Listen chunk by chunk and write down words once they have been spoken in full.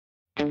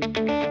I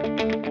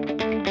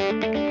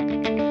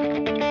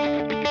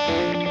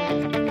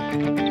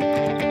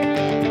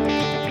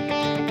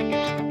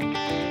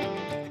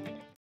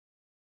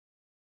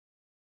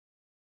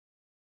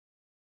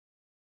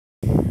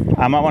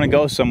might want to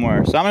go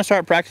somewhere. So I'm going to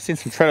start practicing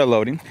some trailer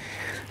loading.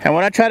 And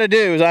what I try to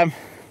do is I'm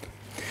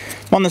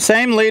on the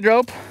same lead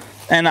rope,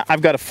 and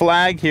I've got a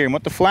flag here. And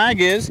what the flag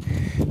is,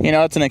 you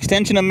know, it's an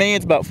extension of me.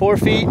 It's about 4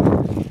 feet.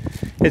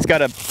 It's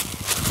got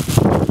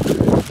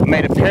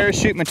made of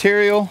parachute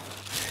material.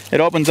 It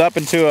opens up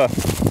into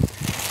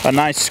a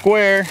nice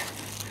square.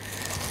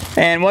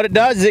 And what it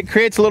does is it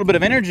creates a little bit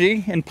of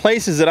energy in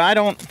places that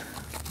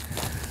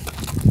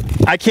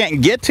I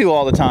can't get to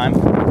all the time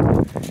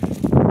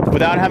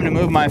without having to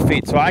move my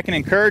feet. So I can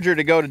encourage her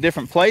to go to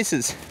different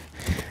places,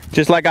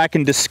 just like I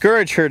can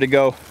discourage her to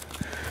go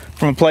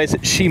from a place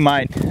that she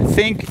might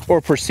think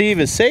or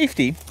perceive as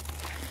safety,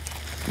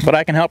 but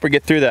I can help her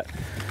get through that.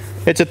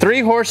 It's a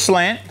 3-horse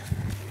slant,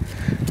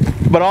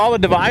 but all the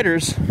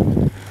dividers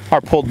are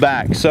pulled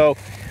back. So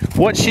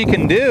what she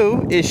can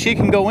do is she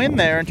can go in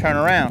there and turn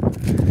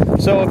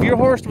around. So if your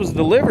horse was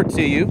delivered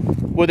to you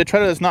with a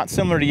trailer that's not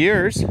similar to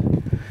yours,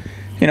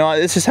 you know,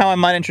 this is how I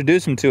might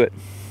introduce him to it.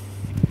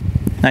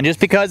 And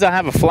just because I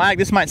have a flag,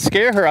 this might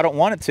scare her. I don't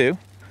want it to,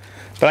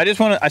 but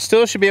I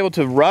still should be able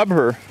to rub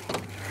her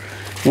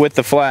with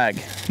the flag.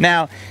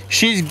 Now,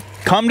 she's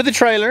come to the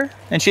trailer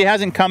and she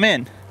hasn't come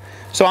in.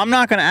 So I'm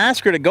not gonna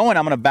ask her to go in,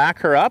 I'm gonna back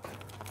her up,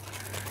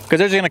 because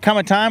there's gonna come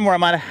a time where I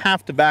might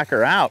have to back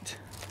her out.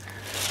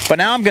 But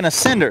now I'm gonna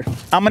send her.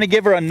 I'm gonna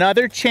give her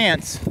another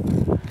chance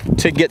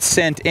to get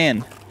sent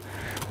in.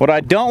 What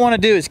I don't wanna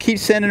do is keep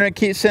sending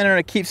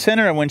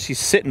her when she's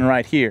sitting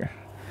right here.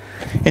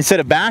 Instead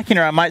of backing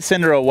her, I might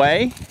send her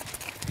away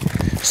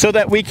so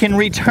that we can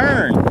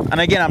return. And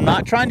again, I'm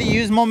not trying to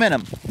use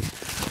momentum.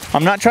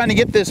 I'm not trying to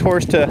get this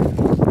horse to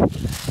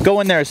go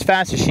in there as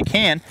fast as she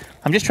can.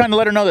 I'm just trying to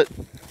let her know that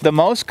the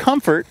most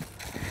comfort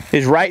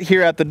is right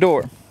here at the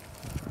door.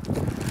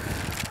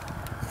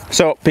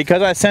 So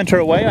because I sent her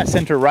away, I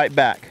sent her right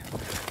back.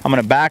 I'm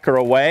gonna back her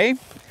away,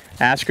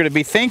 ask her to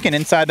be thinking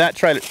inside that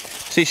trailer.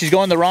 See, she's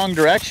going the wrong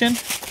direction.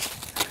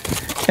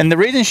 And the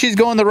reason she's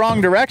going the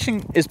wrong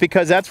direction is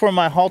because that's where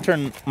my halter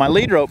and my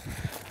lead rope,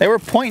 they were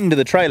pointing to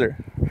the trailer.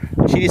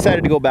 She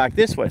decided to go back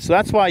this way. So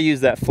that's why I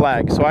use that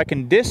flag, so I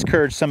can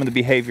discourage some of the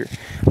behavior.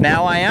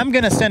 Now I am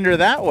gonna send her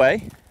that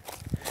way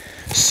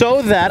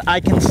so that I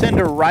can send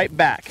her right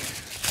back.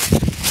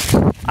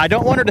 I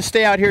don't want her to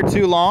stay out here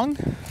too long.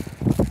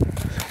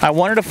 I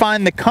want her to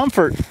find the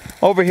comfort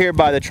over here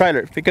by the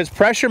trailer, because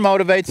pressure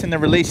motivates and the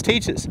release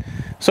teaches.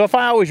 So if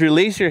I always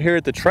release her here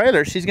at the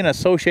trailer, she's gonna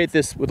associate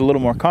this with a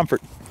little more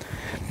comfort.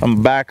 I'm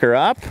gonna back her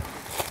up.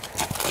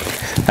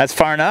 That's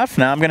far enough.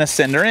 Now I'm gonna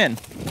send her in.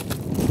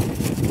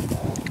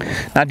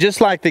 Now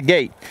just like the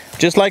gate,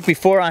 just like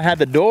before I had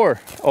the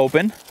door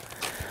open,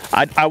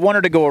 I want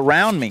her to go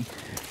around me.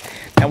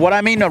 And what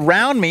I mean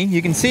around me,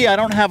 you can see I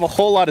don't have a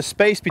whole lot of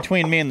space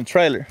between me and the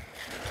trailer.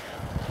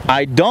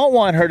 I don't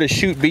want her to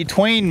shoot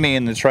between me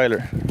and the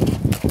trailer.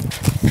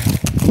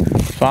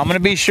 So I'm gonna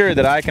be sure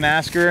that I can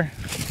ask her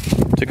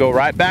to go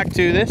right back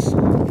to this.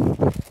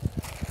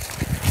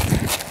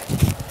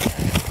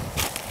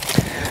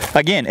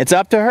 Again, it's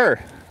up to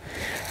her.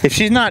 If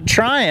she's not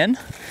trying,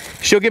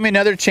 she'll give me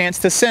another chance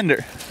to send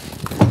her.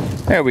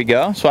 There we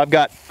go. So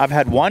I've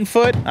had 1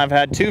 foot, I've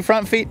had 2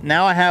 front feet,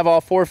 now I have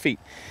all 4 feet.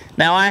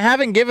 Now I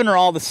haven't given her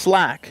all the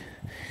slack.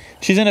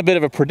 She's in a bit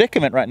of a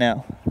predicament right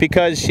now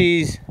because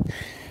she's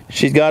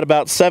got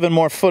about 7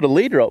 more foot of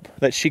lead rope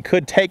that she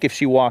could take if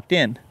she walked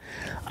in.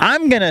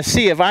 I'm gonna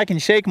see if I can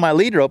shake my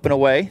lead rope in a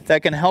way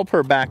that can help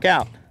her back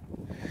out.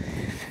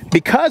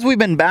 Because we've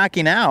been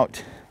backing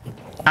out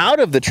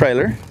of the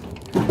trailer,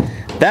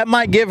 that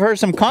might give her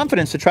some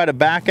confidence to try to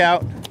back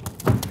out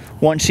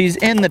once she's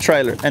in the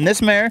trailer. And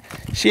this mare,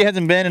 she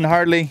hasn't been in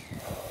hardly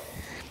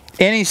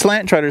any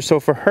slant trailers, so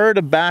for her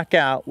to back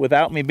out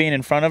without me being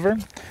in front of her,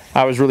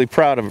 I was really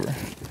proud of her.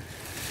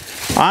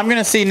 I'm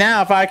gonna see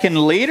now if I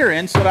can lead her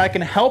in so that I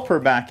can help her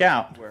back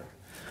out.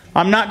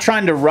 I'm not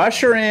trying to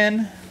rush her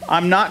in.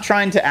 I'm not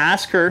trying to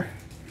ask her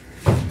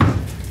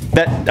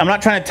that, I'm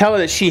not trying to tell her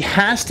that she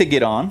has to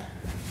get on,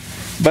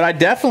 but I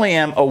definitely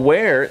am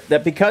aware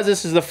that because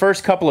this is the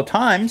first couple of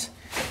times,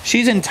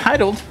 she's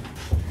entitled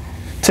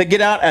to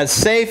get out as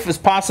safe as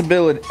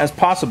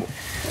possible.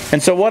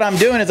 And so what I'm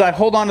doing is I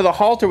hold on to the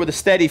halter with a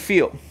steady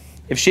feel.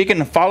 If she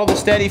can follow the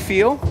steady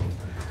feel,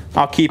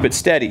 I'll keep it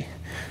steady.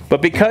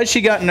 But because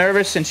she got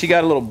nervous and she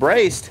got a little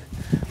braced,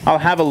 I'll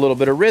have a little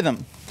bit of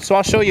rhythm. So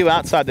I'll show you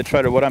outside the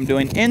trailer what I'm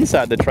doing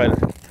inside the trailer.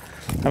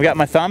 I've got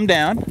my thumb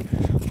down,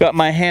 got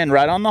my hand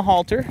right on the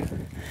halter,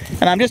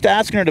 and I'm just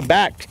asking her to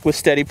back with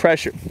steady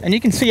pressure. And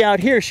you can see out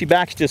here she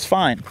backs just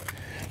fine.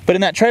 But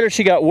in that trailer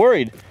she got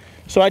worried.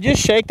 So I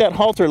just shake that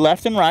halter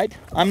left and right.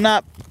 I'm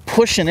not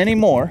pushing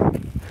anymore.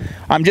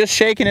 I'm just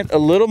shaking it a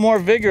little more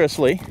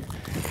vigorously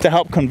to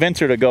help convince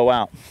her to go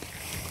out.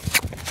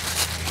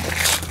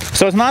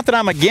 So it's not that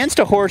I'm against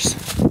a horse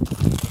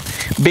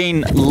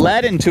being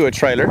led into a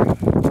trailer,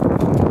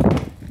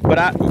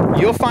 but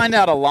You'll find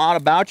out a lot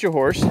about your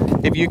horse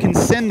if you can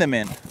send them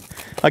in.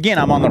 Again,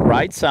 I'm on the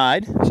right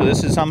side, so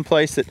this is some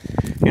place that,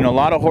 you know, a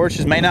lot of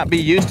horses may not be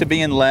used to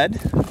being led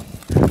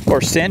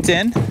or sent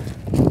in.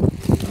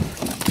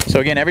 So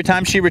again, every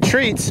time she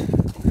retreats,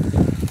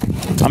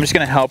 I'm just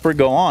gonna help her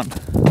go on.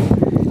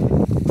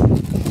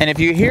 And if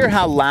you hear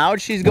how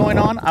loud she's going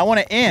on, I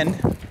wanna end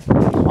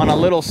on a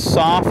little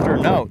softer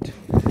note.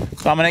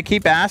 So I'm gonna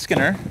keep asking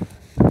her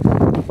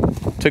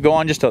to go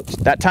on just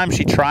that time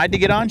she tried to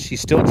get on,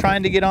 she's still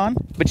trying to get on,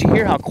 but you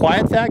hear how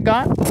quiet that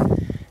got?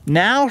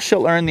 Now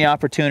she'll earn the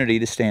opportunity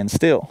to stand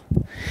still.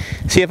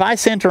 See, if I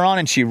sent her on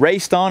and she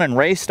raced on and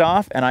raced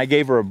off and I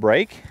gave her a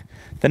break,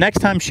 the next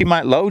time she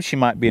might load, she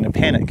might be in a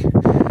panic.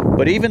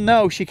 But even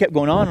though she kept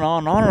going on and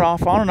on, on and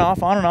off, on and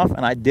off, on and off,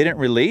 and I didn't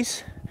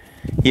release,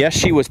 yes,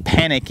 she was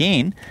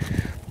panicking,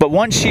 but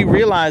once she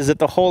realized that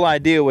the whole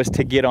idea was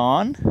to get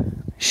on,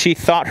 she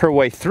thought her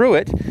way through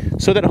it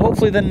so that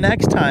hopefully the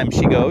next time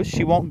she goes,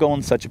 she won't go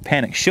in such a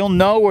panic. She'll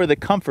know where the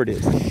comfort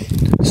is.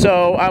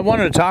 So I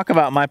wanted to talk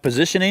about my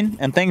positioning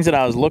and things that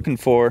I was looking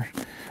for.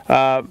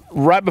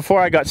 Right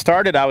before I got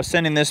started, I was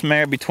sending this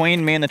mare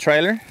between me and the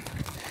trailer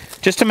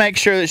just to make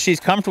sure that she's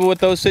comfortable with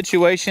those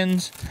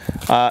situations.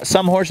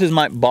 Some horses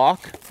might balk,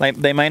 like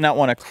they may not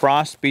want to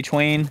cross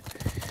between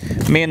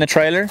me and the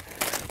trailer.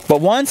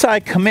 But once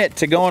I commit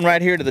to going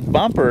right here to the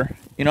bumper,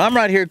 you know, I'm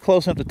right here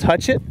close enough to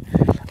touch it.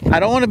 I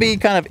don't want to be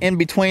kind of in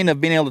between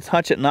of being able to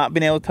touch it, not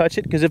being able to touch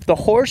it, because if the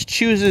horse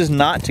chooses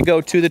not to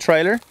go to the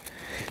trailer,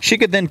 she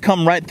could then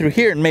come right through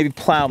here and maybe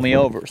plow me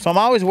over. So I'm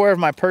always aware of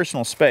my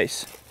personal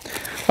space.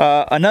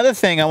 Another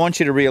thing I want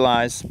you to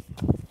realize,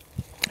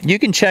 you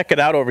can check it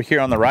out over here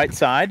on the right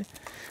side.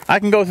 I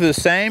can go through the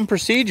same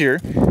procedure,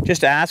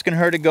 just asking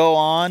her to go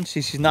on.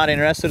 She's not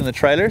interested in the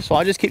trailer, so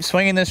I'll just keep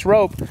swinging this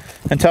rope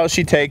until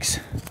she takes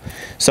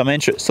some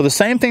interest. So the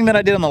same thing that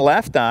I did on the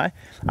left eye,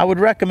 I would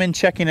recommend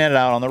checking it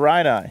out on the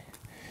right eye.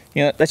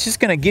 You know, that's just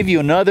going to give you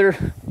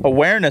another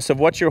awareness of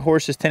what your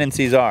horse's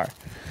tendencies are.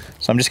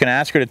 So I'm just going to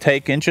ask her to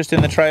take interest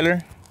in the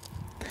trailer.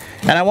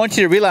 And I want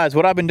you to realize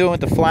what I've been doing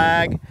with the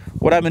flag,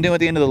 what I've been doing at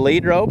the end of the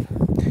lead rope.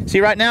 See,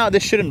 right now,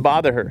 this shouldn't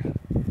bother her,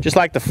 just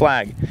like the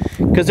flag,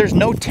 because there's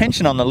no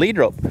tension on the lead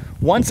rope.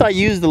 Once I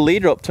use the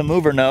lead rope to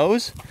move her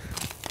nose,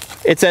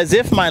 it's as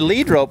if my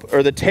lead rope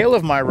or the tail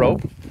of my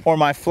rope or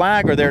my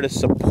flag are there to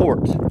support.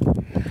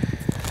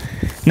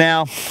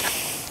 Now,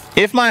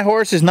 if my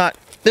horse is not,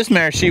 this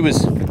mare, she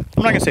was, I'm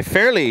not gonna say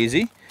fairly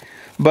easy,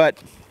 but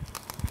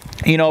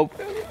you know,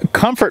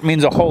 comfort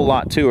means a whole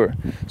lot to her.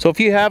 So if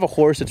you have a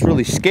horse that's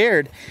really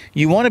scared,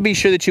 you want to be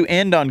sure that you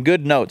end on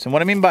good notes. And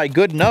what I mean by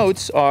good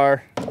notes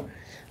are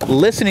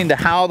listening to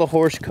how the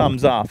horse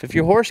comes off. If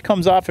your horse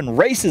comes off and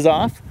races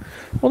off,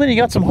 well, then you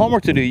got some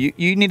homework to do.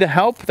 You need to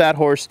help that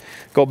horse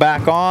go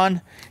back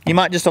on. You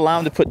might just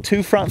allow them to put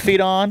 2 front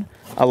feet on,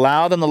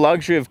 allow them the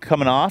luxury of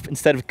coming off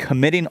instead of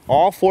committing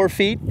all 4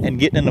 feet and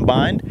getting in a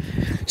bind.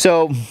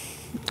 So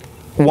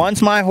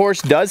once my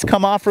horse does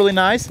come off really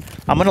nice,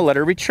 I'm going to let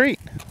her retreat.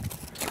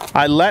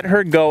 I let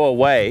her go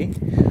away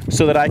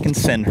so that I can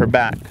send her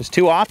back. Because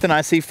too often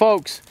I see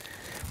folks,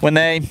 when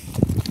they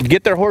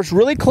get their horse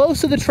really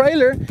close to the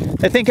trailer,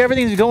 they think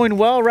everything's going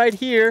well right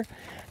here.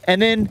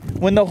 And then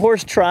when the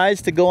horse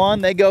tries to go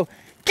on, they go,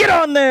 "Get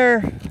on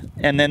there!"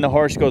 And then the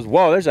horse goes,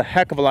 "Whoa, there's a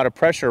heck of a lot of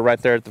pressure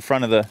right there at the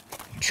front of the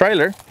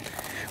trailer."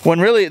 When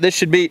really this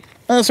should be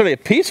not necessarily a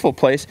peaceful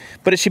place,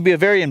 but it should be a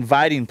very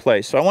inviting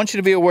place. So I want you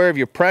to be aware of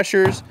your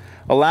pressures.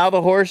 Allow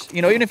the horse,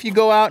 you know, even if you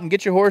go out and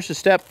get your horse to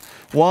step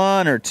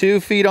 1 or 2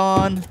 feet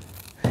on,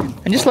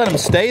 and just let him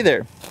stay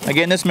there.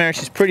 Again, this mare,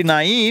 she's pretty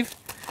naive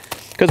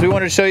because we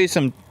wanted to show you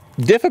some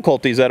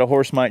difficulties that a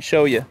horse might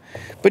show you.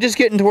 But just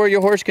getting to where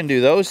your horse can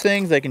do those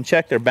things, they can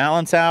check their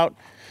balance out.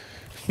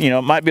 You know,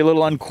 it might be a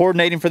little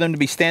uncoordinating for them to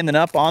be standing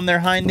up on their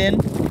hind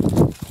end.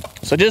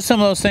 So just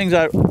some of those things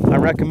I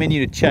recommend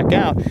you to check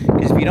out,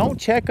 because if you don't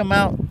check them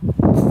out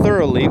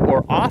thoroughly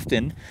or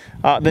often,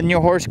 then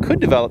your horse could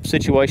develop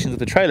situations with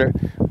the trailer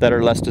that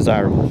are less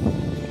desirable.